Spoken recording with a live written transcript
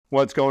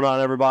What's going on,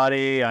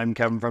 everybody? I'm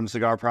Kevin from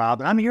Cigar Prop,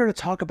 and I'm here to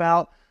talk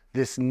about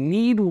this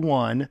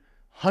Needone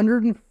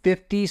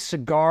 150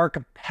 cigar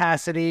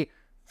capacity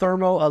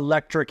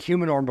thermoelectric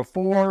humidor.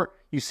 Before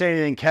you say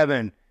anything,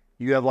 Kevin,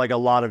 you have like a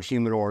lot of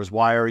humidors.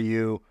 Why are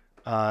you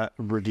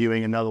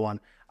reviewing another one?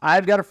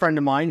 I've got a friend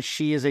of mine.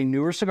 She is a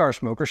newer cigar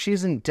smoker.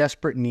 She's in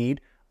desperate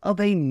need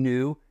of a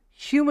new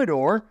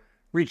humidor.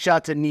 Reached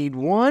out to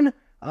Needone.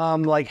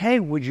 Like, hey,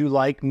 would you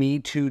like me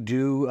to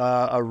do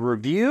a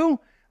review?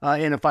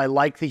 And if I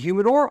like the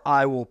humidor,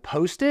 I will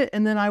post it,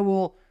 and then I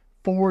will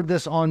forward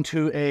this on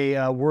to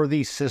a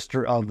worthy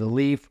sister of the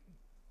leaf.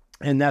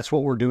 And that's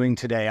what we're doing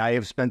today. I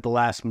have spent the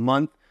last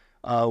month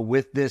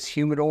with this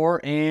humidor,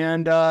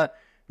 and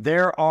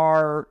there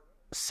are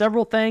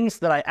several things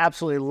that I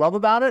absolutely love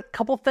about it. A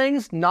couple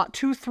things, not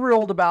too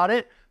thrilled about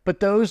it, but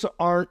those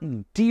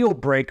aren't deal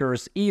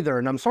breakers either.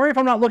 And I'm sorry if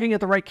I'm not looking at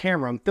the right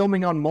camera. I'm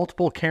filming on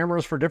multiple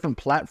cameras for different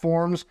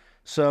platforms,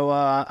 so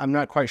I'm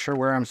not quite sure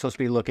where I'm supposed to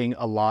be looking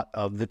a lot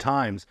of the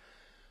times.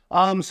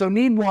 So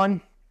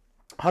Needone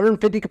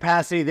 150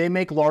 capacity. They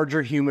make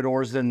larger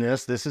humidors than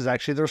this. This is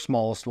actually their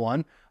smallest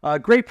one.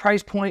 Great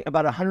price point,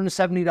 about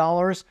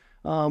 $170,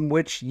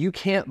 which you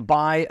can't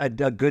buy a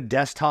good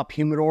desktop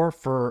humidor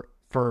for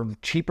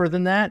cheaper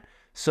than that.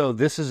 So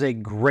this is a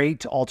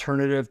great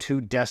alternative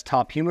to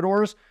desktop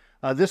humidors.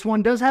 This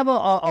one does have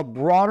a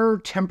broader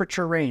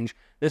temperature range.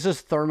 This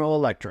is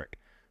thermoelectric.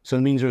 So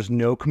it means there's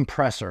no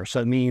compressor. So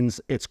it means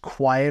it's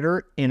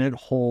quieter and it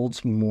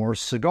holds more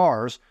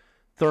cigars.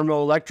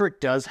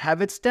 Thermoelectric does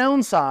have its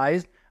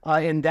downside,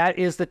 and that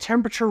is the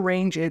temperature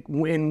range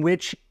in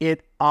which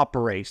it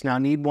operates. Now,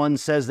 Needone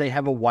says they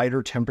have a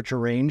wider temperature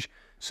range,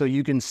 so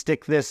you can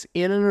stick this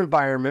in an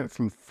environment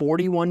from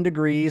 41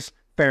 degrees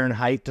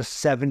Fahrenheit to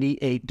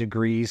 78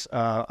 degrees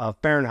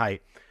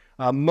Fahrenheit.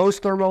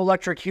 Most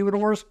thermoelectric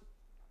humidors,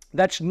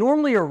 that's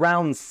normally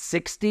around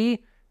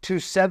 60 to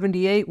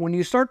 78. When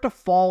you start to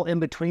fall in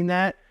between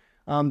that,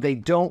 they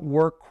don't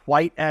work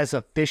quite as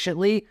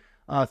efficiently.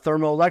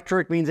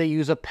 Thermoelectric means they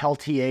use a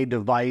Peltier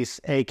device,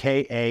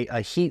 aka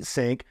a heat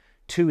sink,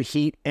 to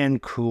heat and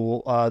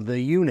cool the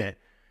unit.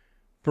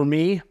 For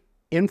me,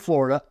 in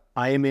Florida,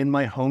 I am in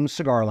my home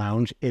cigar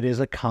lounge. It is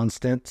a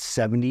constant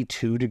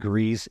 72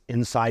 degrees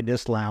inside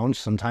this lounge,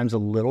 sometimes a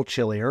little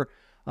chillier.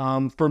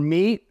 For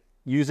me,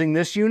 using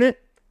this unit,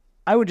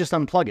 I would just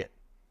unplug it.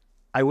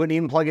 I wouldn't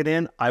even plug it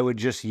in. I would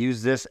just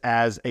use this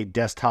as a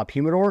desktop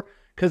humidor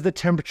because the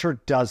temperature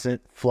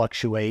doesn't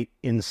fluctuate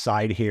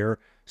inside here.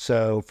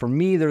 So for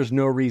me, there's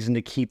no reason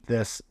to keep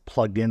this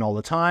plugged in all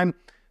the time,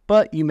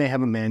 but you may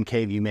have a man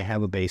cave, you may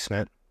have a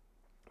basement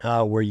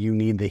where you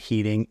need the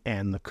heating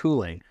and the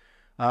cooling.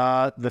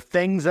 The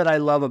things that I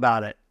love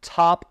about it,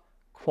 top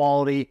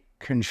quality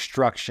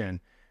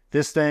construction.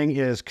 This thing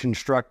is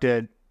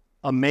constructed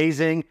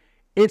amazing.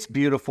 It's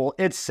beautiful.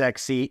 It's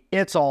sexy.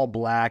 It's all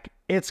black.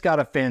 It's got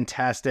a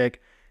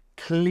fantastic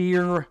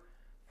clear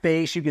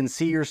face. You can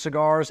see your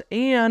cigars.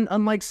 And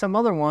unlike some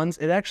other ones,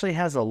 it actually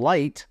has a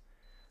light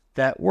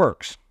that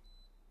works.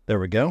 There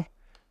we go.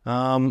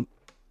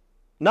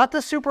 Not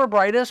the super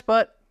brightest,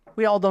 but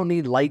we all don't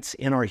need lights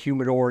in our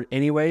humidor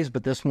anyways,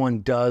 but this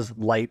one does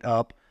light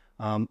up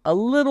a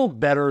little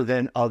better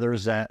than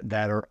others that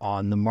are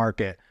on the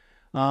market.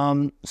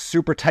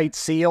 Super tight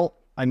seal.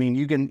 I mean,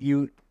 you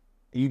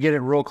get it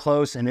real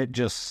close and it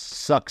just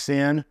sucks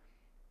in,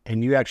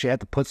 and you actually have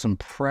to put some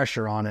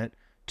pressure on it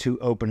to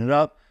open it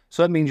up.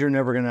 So that means you're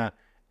never going to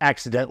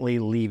accidentally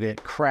leave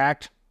it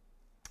cracked.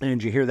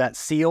 And you hear that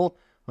seal?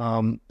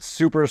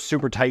 Super,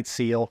 super tight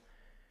seal.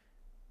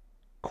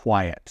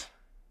 Quiet.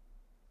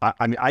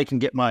 I mean, I can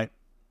get my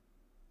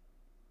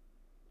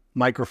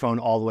microphone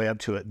all the way up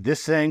to it.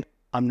 This thing,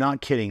 I'm not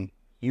kidding.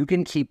 You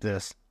can keep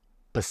this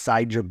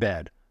beside your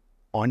bed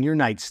on your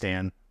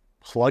nightstand,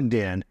 plugged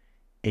in,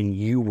 and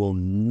you will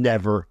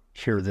never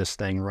hear this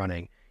thing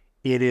running.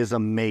 It is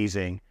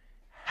amazing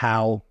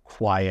how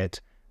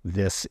quiet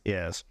this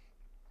is.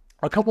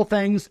 A couple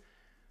things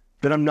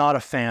that I'm not a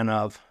fan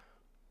of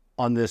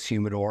on this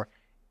humidor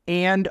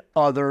and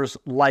others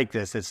like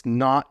this. It's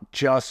not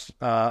just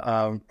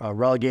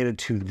relegated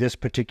to this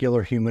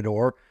particular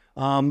humidor.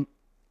 Like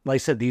I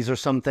said, these are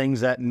some things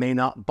that may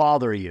not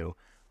bother you.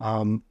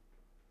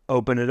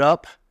 Open it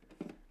up.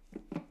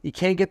 You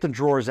can't get the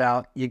drawers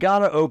out. You got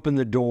to open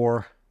the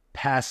door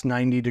past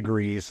 90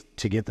 degrees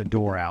to get the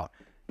door out.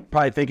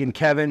 Probably thinking,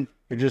 Kevin,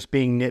 you're just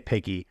being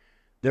nitpicky.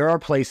 There are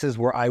places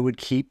where I would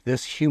keep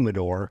this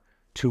humidor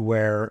to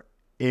where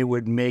it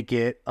would make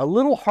it a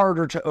little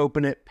harder to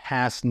open it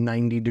past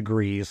 90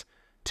 degrees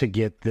to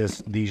get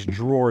these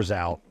drawers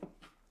out.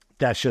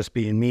 That's just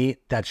being me.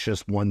 That's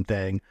just one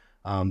thing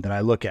that I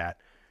look at.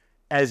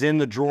 As in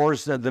the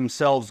drawers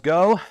themselves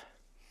go,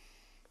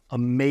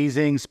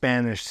 amazing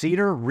Spanish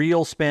cedar,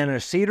 real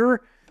Spanish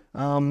cedar.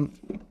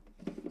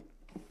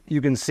 You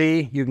can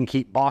see, you can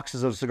keep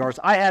boxes of cigars.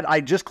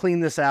 I just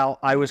cleaned this out.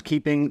 I was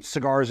keeping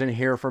cigars in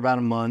here for about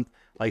a month.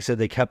 Like I said,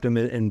 they kept them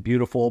in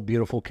beautiful,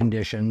 beautiful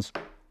conditions.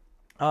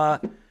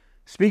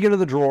 Speaking of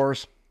the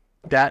drawers,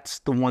 that's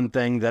the one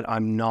thing that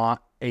I'm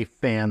not a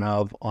fan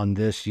of on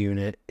this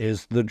unit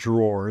is the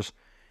drawers,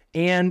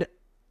 and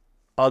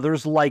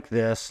others like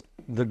this.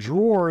 The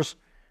drawers,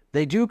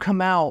 they do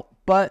come out,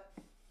 but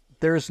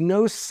there's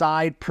no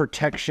side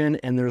protection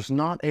and there's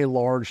not a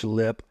large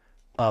lip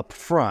up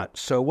front.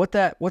 So what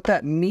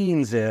that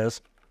means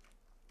is,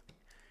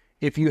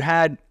 if you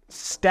had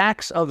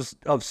stacks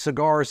of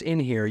cigars in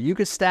here, you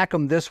could stack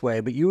them this way,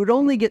 but you would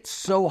only get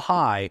so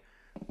high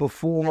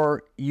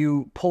before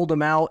you pulled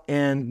them out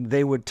and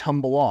they would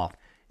tumble off.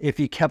 If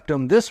you kept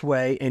them this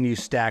way and you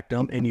stacked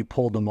them and you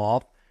pulled them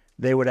off,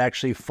 they would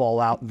actually fall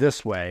out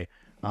this way.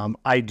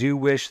 I do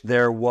wish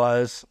there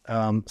was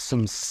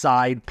some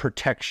side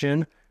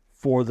protection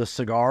for the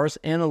cigars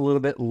and a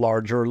little bit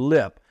larger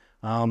lip.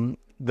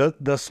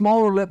 The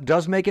smaller lip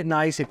does make it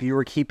nice if you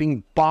were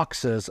keeping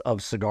boxes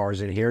of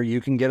cigars in here. You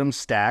can get them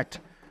stacked.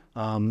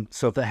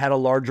 So if it had a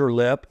larger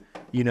lip,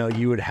 you know,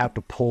 you would have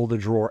to pull the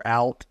drawer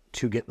out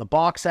to get the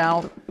box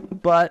out,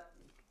 but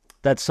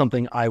that's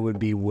something I would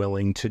be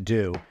willing to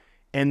do.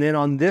 And then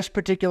on this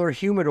particular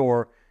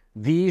humidor,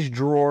 these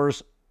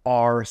drawers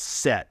are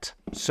set.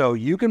 So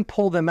you can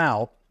pull them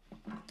out.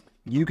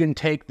 You can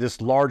take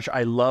this large,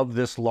 I love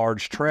this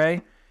large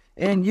tray,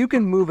 and you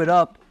can move it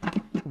up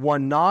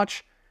one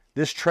notch.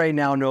 This tray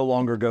now no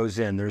longer goes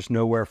in. There's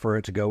nowhere for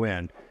it to go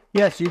in.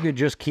 Yes, you could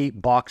just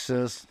keep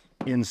boxes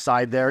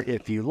inside there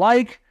if you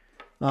like.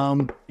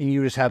 And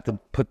you just have to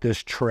put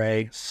this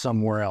tray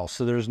somewhere else.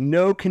 So there's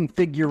no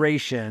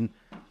configuration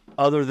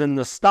other than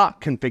the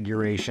stock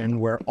configuration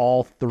where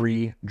all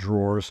three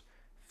drawers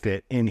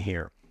fit in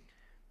here.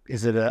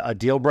 Is it a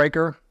deal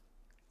breaker?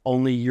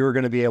 Only you're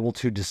going to be able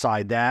to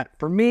decide that.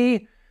 For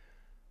me,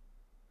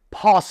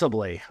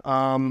 possibly.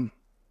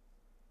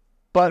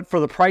 But for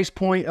the price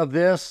point of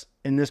this,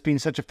 and this being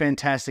such a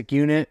fantastic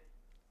unit,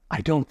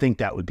 I don't think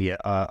that would be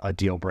a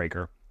deal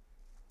breaker.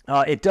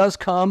 It does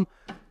come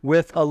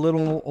with a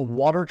little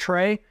water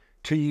tray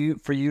for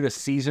you to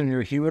season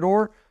your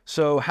humidor.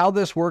 So how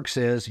this works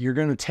is you're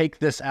going to take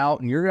this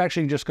out and you're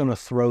actually just going to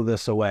throw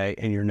this away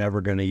and you're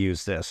never going to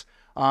use this.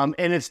 And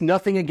it's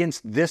nothing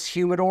against this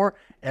humidor.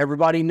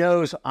 Everybody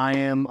knows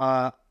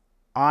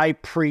I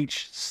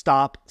preach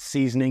stop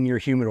seasoning your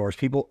humidors.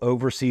 People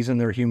over season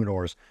their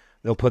humidors.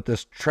 They'll put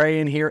this tray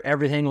in here.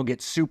 Everything will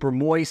get super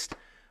moist,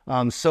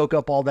 soak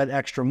up all that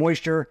extra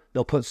moisture.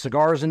 They'll put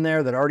cigars in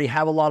there that already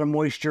have a lot of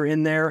moisture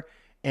in there,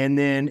 and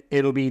then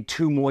it'll be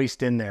too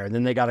moist in there.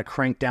 Then they got to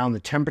crank down the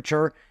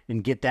temperature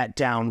and get that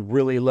down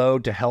really low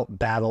to help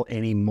battle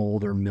any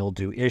mold or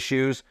mildew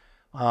issues.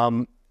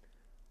 Unbox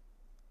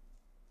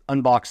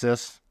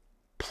this,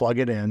 plug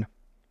it in,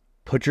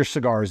 put your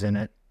cigars in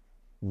it,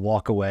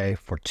 walk away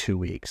for 2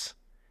 weeks.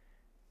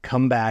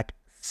 Come back,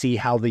 see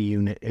how the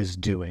unit is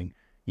doing.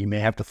 You may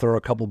have to throw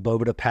a couple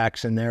Boveda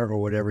packs in there or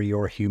whatever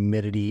your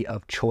humidity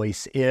of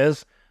choice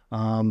is.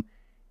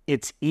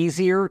 It's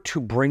easier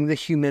to bring the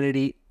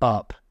humidity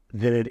up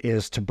than it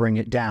is to bring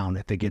it down.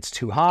 If it gets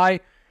too high,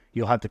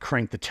 you'll have to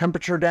crank the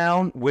temperature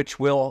down, which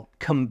will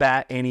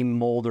combat any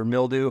mold or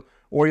mildew,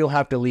 or you'll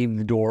have to leave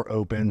the door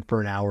open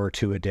for an hour or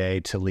two a day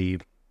to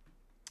leave,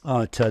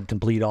 to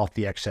bleed off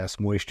the excess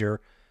moisture.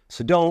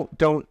 So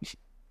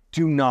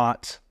do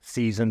not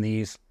season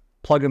these.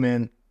 Plug them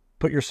in,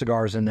 put your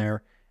cigars in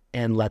there,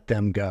 and let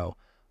them go.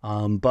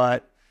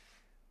 But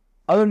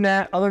other than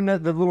that,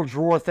 the little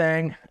drawer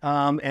thing,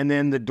 and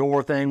then the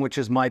door thing, which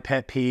is my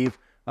pet peeve,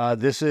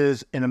 this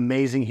is an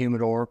amazing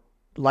humidor.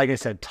 Like I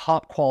said,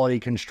 top quality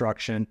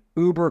construction,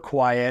 uber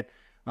quiet,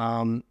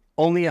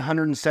 only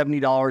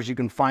 $170. You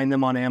can find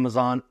them on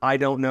Amazon. I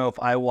don't know if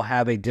I will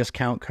have a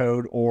discount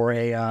code or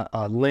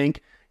a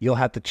link. You'll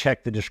have to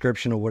check the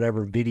description of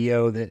whatever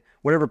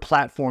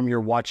platform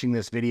you're watching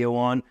this video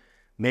on.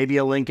 Maybe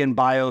a link in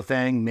bio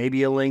thing,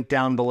 maybe a link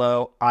down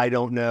below. I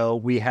don't know.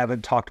 We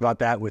haven't talked about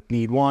that with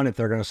Needone, if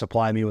they're going to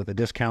supply me with a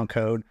discount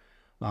code.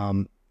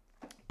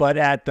 But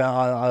at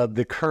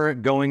the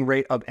current going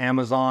rate of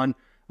Amazon,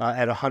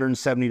 at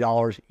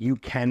 $170, you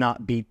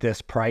cannot beat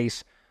this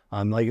price.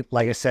 Like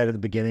I said at the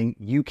beginning,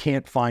 you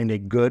can't find a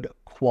good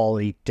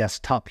quality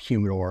desktop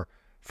humidor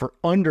for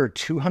under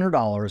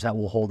 $200 that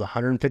will hold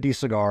 150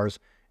 cigars,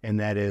 and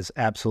that is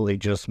absolutely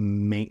just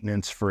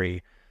maintenance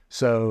free.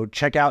 So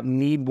check out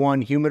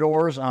Needone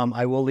humidors.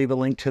 I will leave a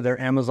link to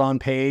their Amazon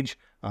page.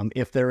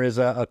 If there is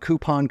a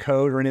coupon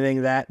code or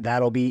anything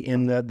that'll be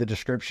in the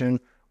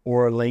description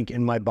or a link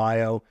in my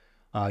bio.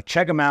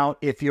 Check them out.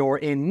 If you're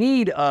in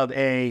need of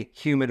a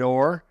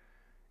humidor,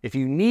 if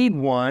you need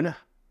one,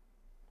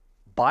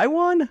 buy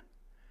one.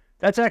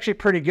 That's actually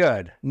pretty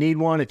good. Need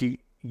one,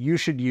 you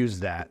should use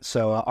that.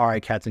 So, all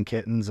right, cats and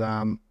kittens,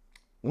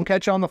 we'll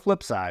catch you on the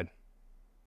flip side.